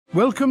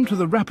Welcome to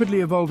the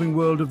rapidly evolving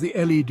world of the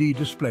LED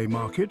display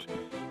market,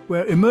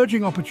 where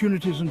emerging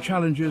opportunities and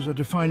challenges are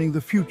defining the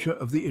future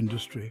of the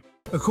industry.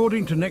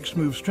 According to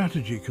Nextmove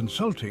Strategy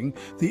Consulting,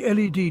 the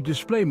LED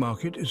display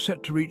market is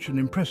set to reach an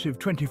impressive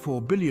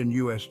 $24 billion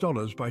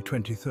by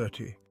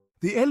 2030.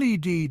 The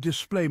LED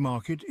display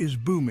market is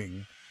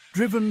booming,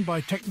 driven by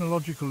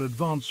technological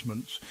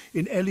advancements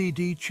in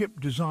LED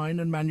chip design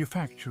and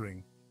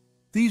manufacturing.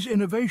 These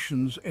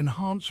innovations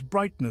enhance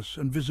brightness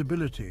and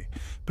visibility,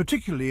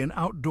 particularly in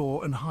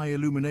outdoor and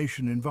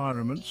high-illumination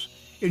environments,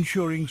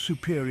 ensuring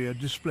superior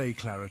display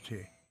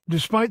clarity.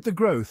 Despite the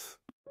growth,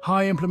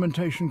 high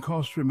implementation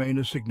costs remain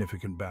a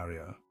significant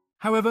barrier.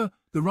 However,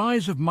 the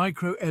rise of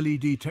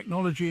micro-LED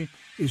technology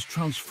is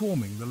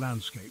transforming the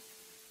landscape.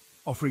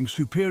 Offering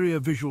superior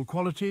visual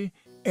quality,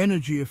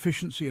 energy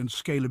efficiency and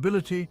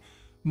scalability,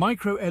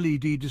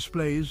 micro-LED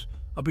displays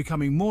are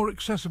becoming more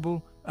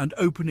accessible and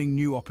opening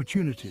new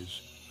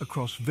opportunities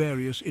across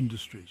various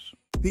industries.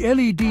 The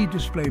LED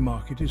display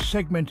market is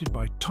segmented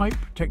by type,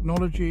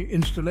 technology,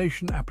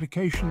 installation,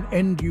 application,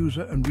 end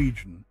user and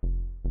region.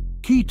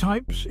 Key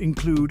types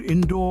include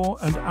indoor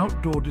and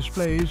outdoor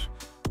displays,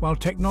 while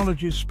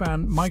technologies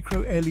span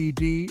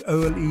micro-LED,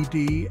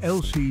 OLED,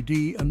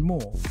 LCD and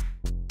more.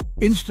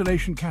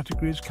 Installation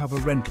categories cover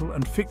rental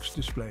and fixed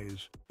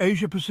displays.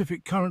 Asia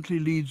Pacific currently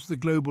leads the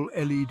global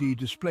LED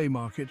display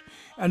market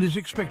and is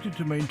expected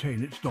to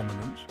maintain its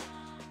dominance.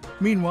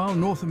 Meanwhile,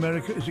 North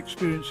America is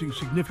experiencing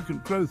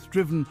significant growth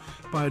driven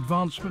by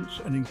advancements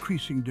and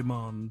increasing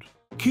demand.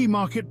 Key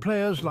market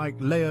players like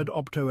Layered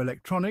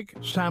Optoelectronic,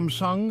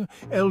 Samsung,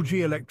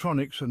 LG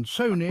Electronics and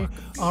Sony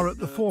are at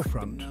the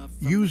forefront,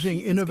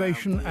 using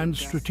innovation and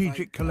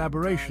strategic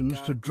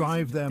collaborations to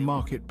drive their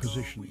market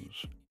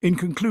positions. In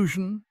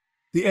conclusion,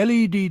 the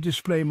LED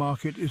display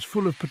market is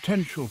full of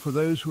potential for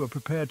those who are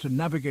prepared to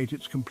navigate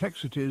its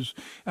complexities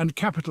and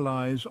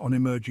capitalize on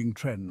emerging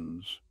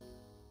trends.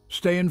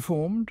 Stay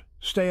informed,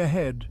 stay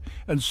ahead,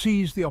 and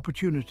seize the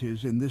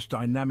opportunities in this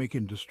dynamic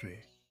industry.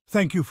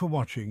 Thank you for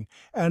watching,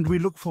 and we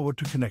look forward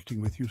to connecting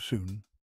with you soon.